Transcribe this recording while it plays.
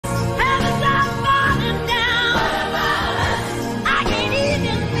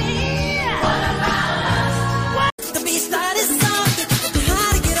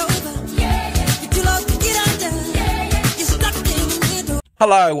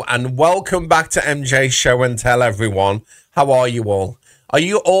Hello and welcome back to MJ's Show and Tell, everyone. How are you all? Are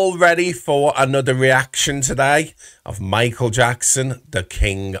you all ready for another reaction today of Michael Jackson, the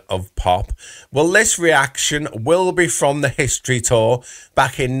King of Pop? Well, this reaction will be from the history tour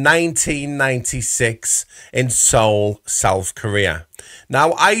back in 1996 in Seoul, South Korea.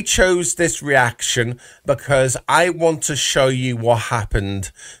 Now, I chose this reaction because I want to show you what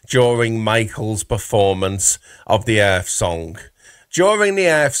happened during Michael's performance of the Earth song. During the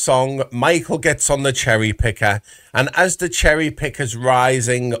Earth song, Michael gets on the cherry picker, and as the cherry picker's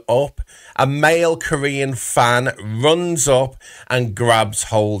rising up, a male Korean fan runs up and grabs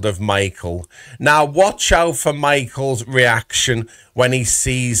hold of Michael. Now, watch out for Michael's reaction when he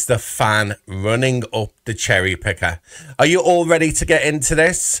sees the fan running up the cherry picker. Are you all ready to get into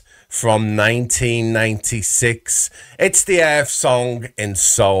this? From 1996, it's the Earth song in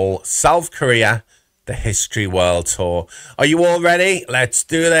Seoul, South Korea. The History World Tour. Are you all ready? Let's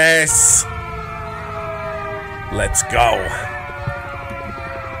do this. Let's go.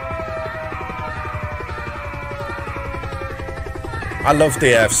 I love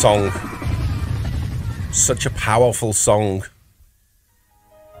the Earth song. Such a powerful song.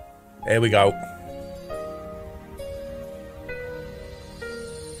 Here we go.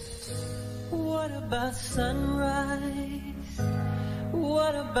 What about sunrise?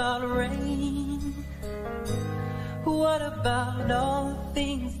 What about rain? What about all the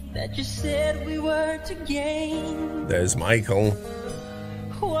things that you said we were to gain? There's Michael.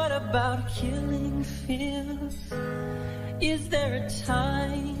 What about killing fears? Is there a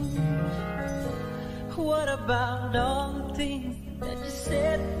time? What about all the things that you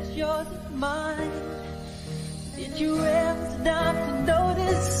said was yours and mine? Did you ever stop to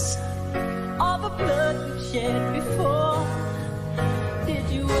notice all the blood you shed before? Did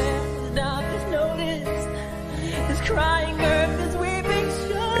you ever stop to notice this crying earth, this weeping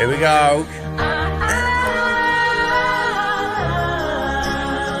shore? Here we go.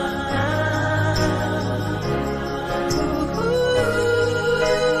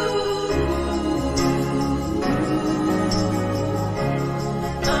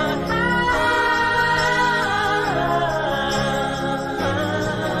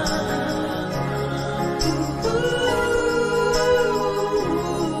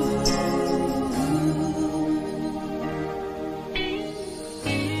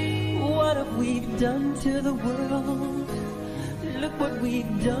 Done to the world, look what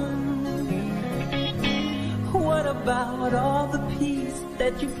we've done. What about all the peace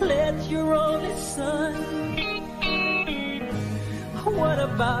that you pledged your only son? What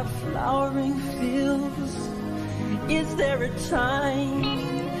about flowering fields? Is there a time?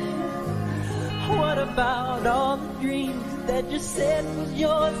 What about all the dreams that you said was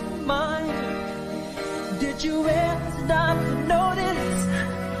yours and mine? Did you ever stop to notice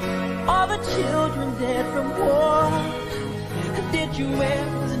all the children dead from war? Did you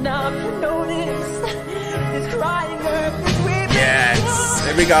ever stop to notice this crying earth, this weeping? Yes,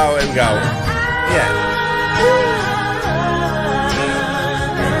 here we go, here we go. Yeah.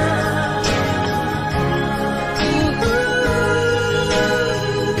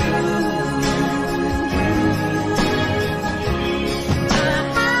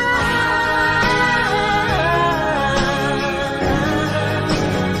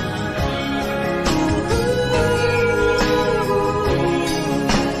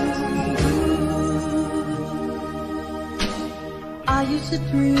 I used to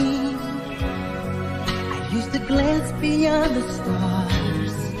dream, I used to glance beyond the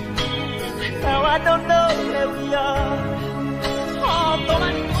stars. Now I don't know where we are, although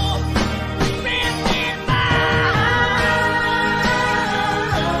I know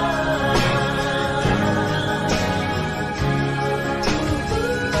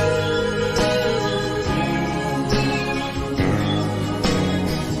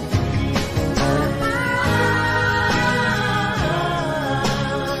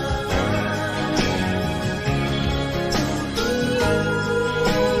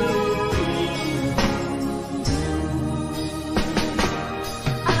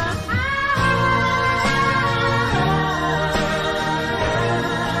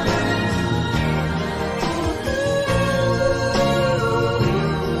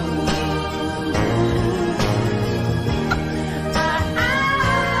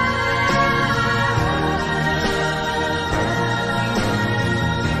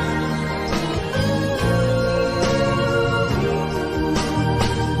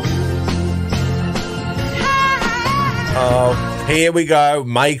Oh, here we go.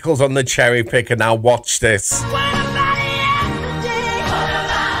 Michael's on the cherry picker. Now watch this. What about yesterday?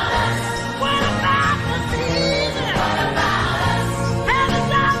 What about the season? What about us?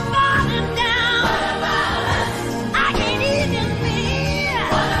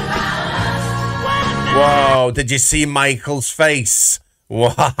 no. Did you see Michael's face?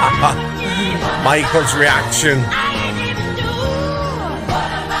 Michael's reaction.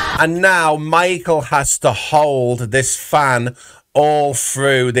 And now Michael has to hold this fan all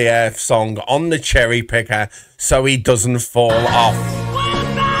through the Earth song on the cherry picker so he doesn't fall off.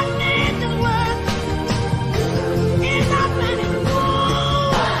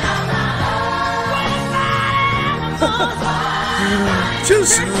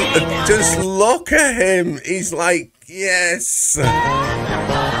 Just look at him. He's like, yes.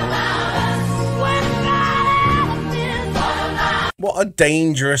 What a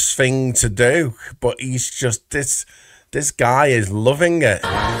dangerous thing to do. But he's just, this guy is loving it.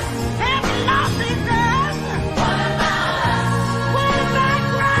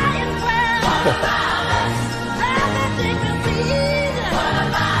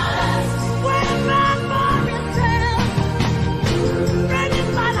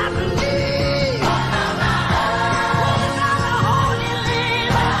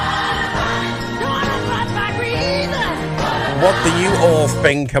 What do you all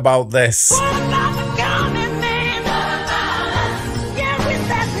think about this?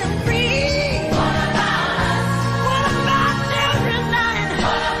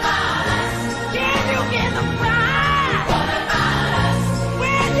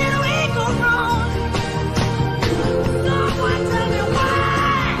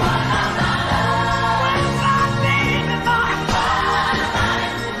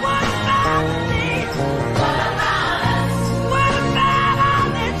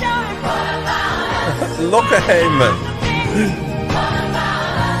 Look at him.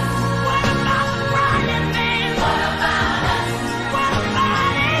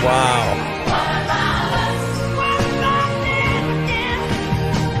 Wow.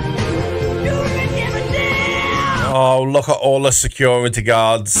 Oh, look at all the security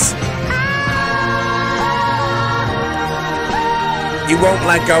guards. He won't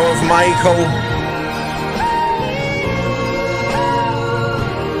let go of Michael.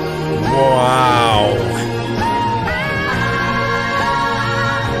 Wow.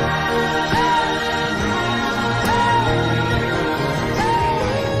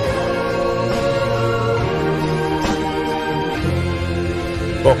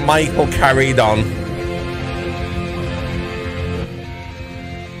 But Michael carried on.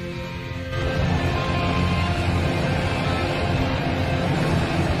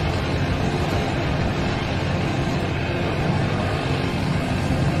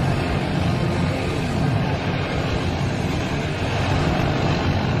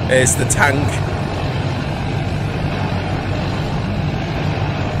 Here's the tank.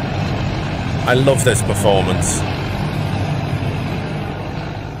 I love this performance.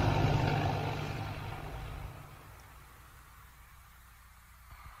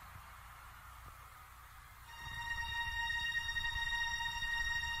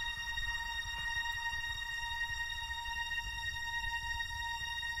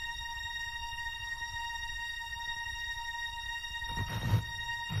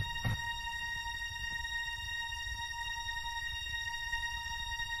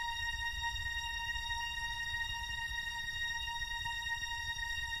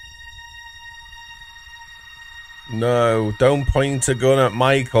 No, don't point a gun at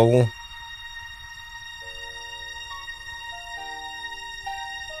Michael.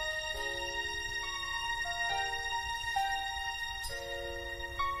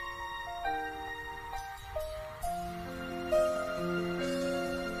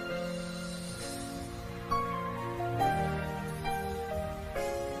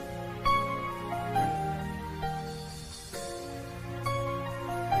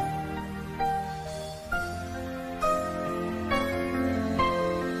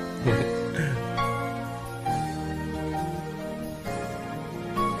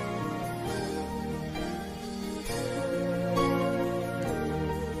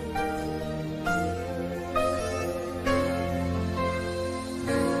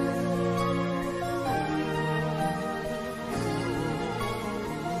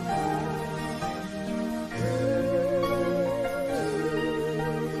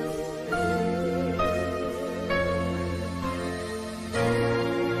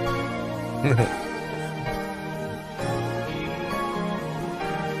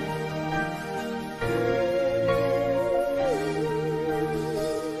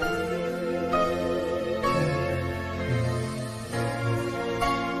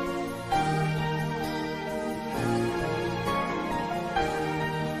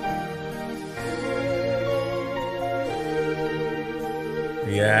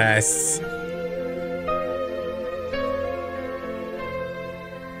 Yes.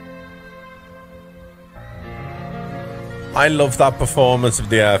 I love that performance of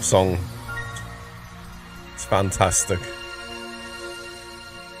the Earth song. It's fantastic.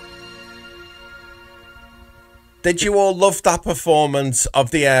 Did you all love that performance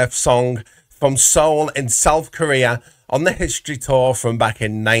of the Earth song from Seoul in South Korea on the history tour from back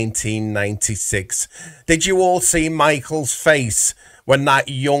in 1996? Did you all see Michael's face when that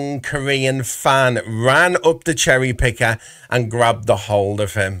young Korean fan ran up the cherry picker and grabbed the hold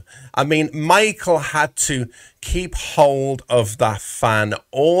of him? I mean, Michael had to keep hold of that fan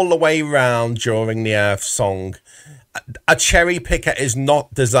all the way round during the Earth song. A cherry picker is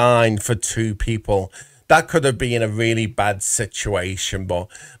not designed for two people. That could have been a really bad situation, but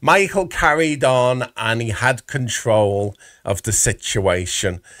Michael carried on and he had control of the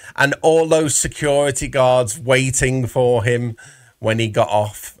situation. And all those security guards waiting for him when he got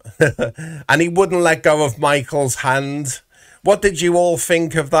off. And he wouldn't let go of Michael's hand. What did you all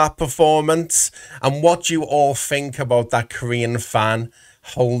think of that performance? And what do you all think about that Korean fan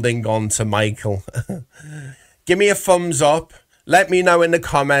holding on to Michael? Give me a thumbs up. Let me know in the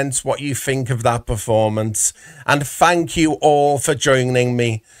comments what you think of that performance. And thank you all for joining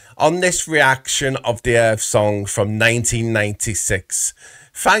me on this reaction of the Earth song from 1996.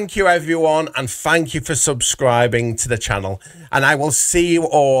 Thank you everyone, and thank you for subscribing to the channel. And I will see you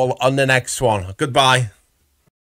all on the next one. Goodbye.